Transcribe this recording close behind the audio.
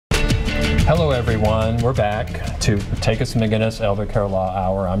Hello everyone, we're back to Takis McGinnis Elder Care Law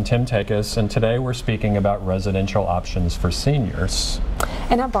Hour. I'm Tim Takis, and today we're speaking about residential options for seniors.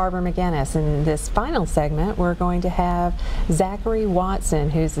 And I'm Barbara McGinnis. In this final segment, we're going to have Zachary Watson,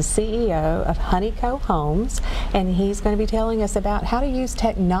 who's the CEO of HoneyCo Homes, and he's going to be telling us about how to use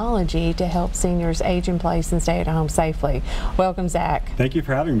technology to help seniors age in place and stay at home safely. Welcome, Zach. Thank you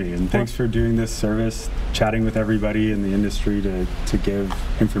for having me, and thanks for doing this service, chatting with everybody in the industry to give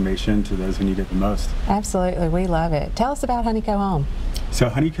information to those who need it the most. Absolutely, we love it. Tell us about HoneyCo Home. So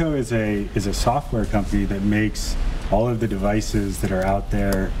HoneyCo is a software company that makes all of the devices that are out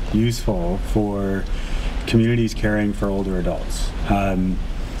there useful for communities caring for older adults.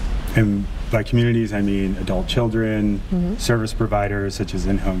 And by communities, I mean adult children, service providers such as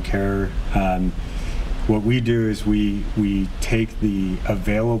in-home care. What we do is we take the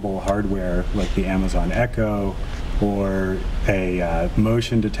available hardware like the Amazon Echo or a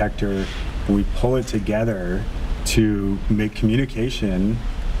motion detector, and we pull it together to make communication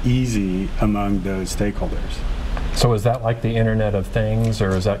easy among those stakeholders. So is that like the Internet of Things, or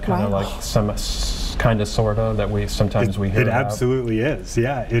is that kind of like some kind of sort of that we sometimes we hear about? It absolutely is.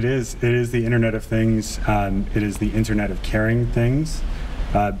 Yeah, it is. It is the Internet of Things. It is the Internet of Caring things.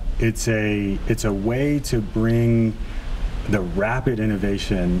 It's a way to bring the rapid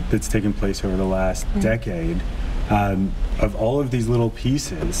innovation that's taken place over the last decade of all of these little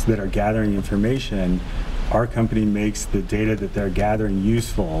pieces that are gathering information. Our company makes the data that they're gathering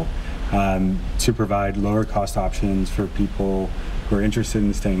useful to provide lower cost options for people who are interested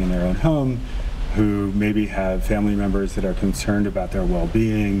in staying in their own home, who maybe have family members that are concerned about their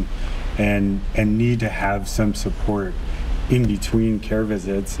well-being and need to have some support in between care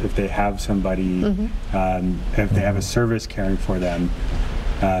visits if they have somebody, if they have a service caring for them.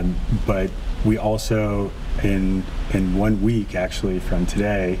 But we also, in 1 week actually from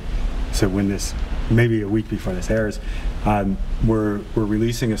today, so when this, maybe a week before this airs, we're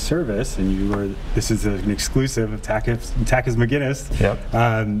releasing a service, and this is an exclusive of Takis McGinnis,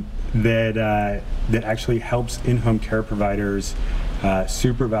 that actually helps in-home care providers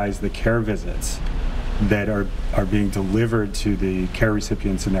supervise the care visits that are being delivered to the care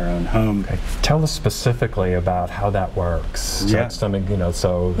recipients in their own home. Okay. Tell us specifically about how that works. Yeah. Something,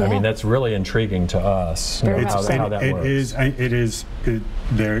 I mean, that's really intriguing to us. How that works. It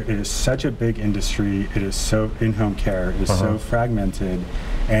is such a big industry. It is so, in-home care is so fragmented,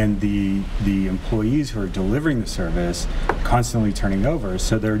 and the employees who are delivering the service constantly turning over.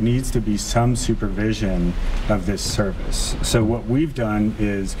 So there needs to be some supervision of this service. So what we've done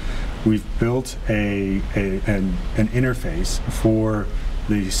is we've built an interface for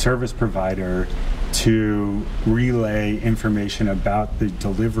the service provider to relay information about the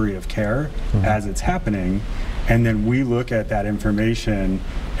delivery of care as it's happening, and then we look at that information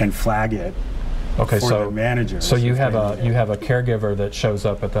and flag it for the managers. So you have a caregiver that shows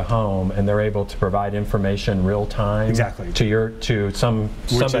up at the home, and they're able to provide information real time to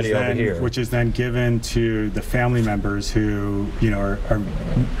somebody over here, which is then given to the family members who are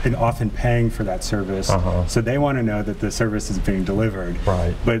often paying for that service. So they want to know that the service is being delivered.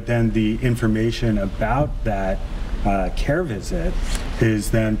 Right. But then the information about that care visit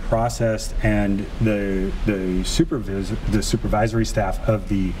is then processed, and the supervisory staff of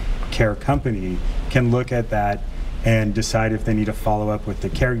the care company can look at that and decide if they need to follow up with the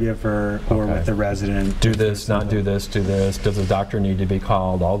caregiver or with the resident. Do this, not do this, do this. Does the doctor need to be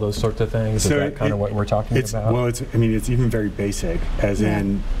called? All those sorts of things. So is that kind of what we're talking about? Well, it's even very basic. As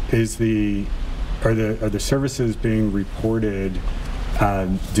in, are the services being reported?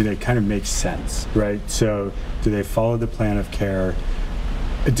 Do they kind of make sense, right? So do they follow the plan of care?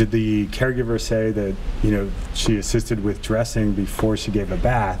 Did the caregiver say that she assisted with dressing before she gave a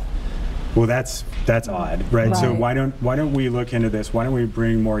bath? Well, that's odd, right? So why don't we look into this? Why don't we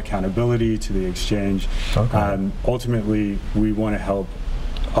bring more accountability to the exchange? Ultimately, we want to help,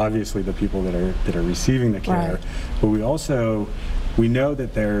 obviously, the people that are receiving the care, but we know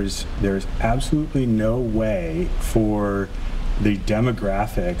that there's absolutely no way for the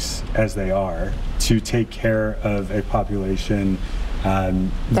demographics as they are to take care of a population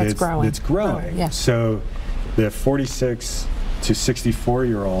that's growing. So the 46 to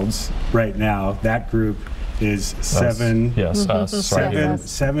 64-year-olds right now, that group is seven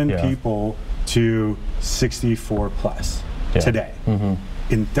people to 64 plus today.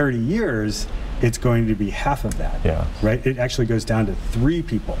 In 30 years, it's going to be half of that. Right? It actually goes down to 3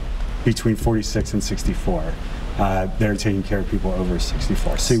 people between 46 and 64. they're taking care of people over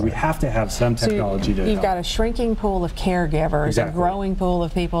 64. So we have to have some technology to You've help. got a shrinking pool of caregivers, Exactly. a growing pool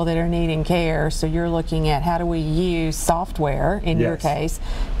of people that are needing care. So you're looking at how do we use software, in your Yes. case,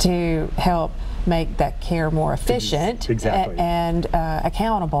 to help make that care more efficient Exactly. and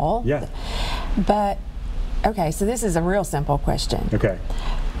accountable. Yeah. But, okay, so this is a real simple question. Okay.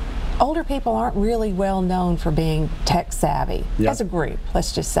 Older people aren't really well known for being tech savvy Yeah. as a group,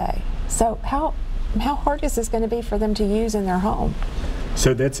 let's just say. So how hard is this going to be for them to use in their home?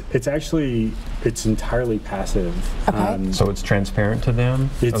 So it's entirely passive. Okay. So it's transparent to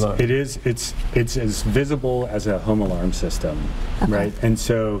them? It's as visible as a home alarm system, right? And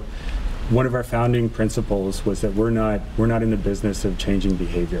so one of our founding principles was that we're not in the business of changing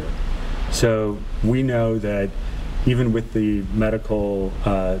behavior. So we know that even with the medical,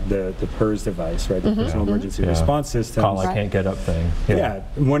 the PERS device, right, the personal emergency response system. Call I can't get up thing. Yeah,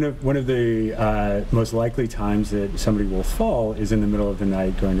 one of the most likely times that somebody will fall is in the middle of the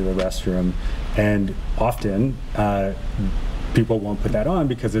night going to the restroom, and often people won't put that on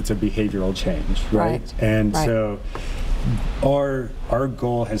because it's a behavioral change, right? And so our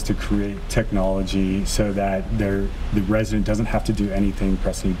goal has to create technology so that the resident doesn't have to do anything,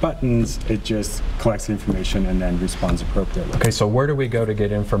 press any buttons. It just collects the information and then responds appropriately. Okay, so where do we go to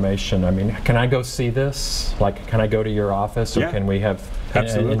get information? I mean, can I go see this? Like, can I go to your office, or can we have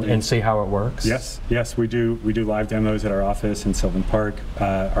and see how it works? Yes, we do live demos at our office in Sylvan Park.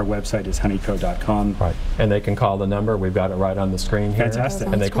 Our website is honeyco.com. Right, and they can call the number. We've got it right on the screen here. Fantastic.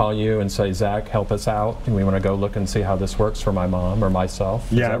 And they call you and say, Zach, help us out, and we want to go look and see how this works for my mom or myself.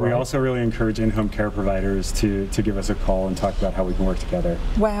 Yeah, we also really encourage in-home care providers to give us a call and talk about how we can work together.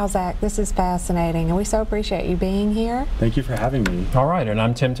 Wow, Zach, this is fascinating, and we so appreciate you being here. Thank you for having me. All right, and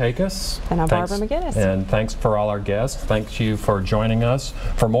I'm Tim Takis. And I'm Barbara McGinnis. And thanks for all our guests. Thank you for joining us.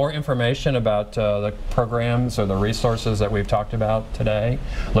 For more information about the programs or the resources that we've talked about today,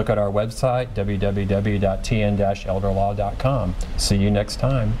 look at our website, www.tn-elderlaw.com. See you next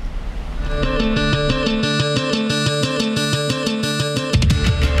time.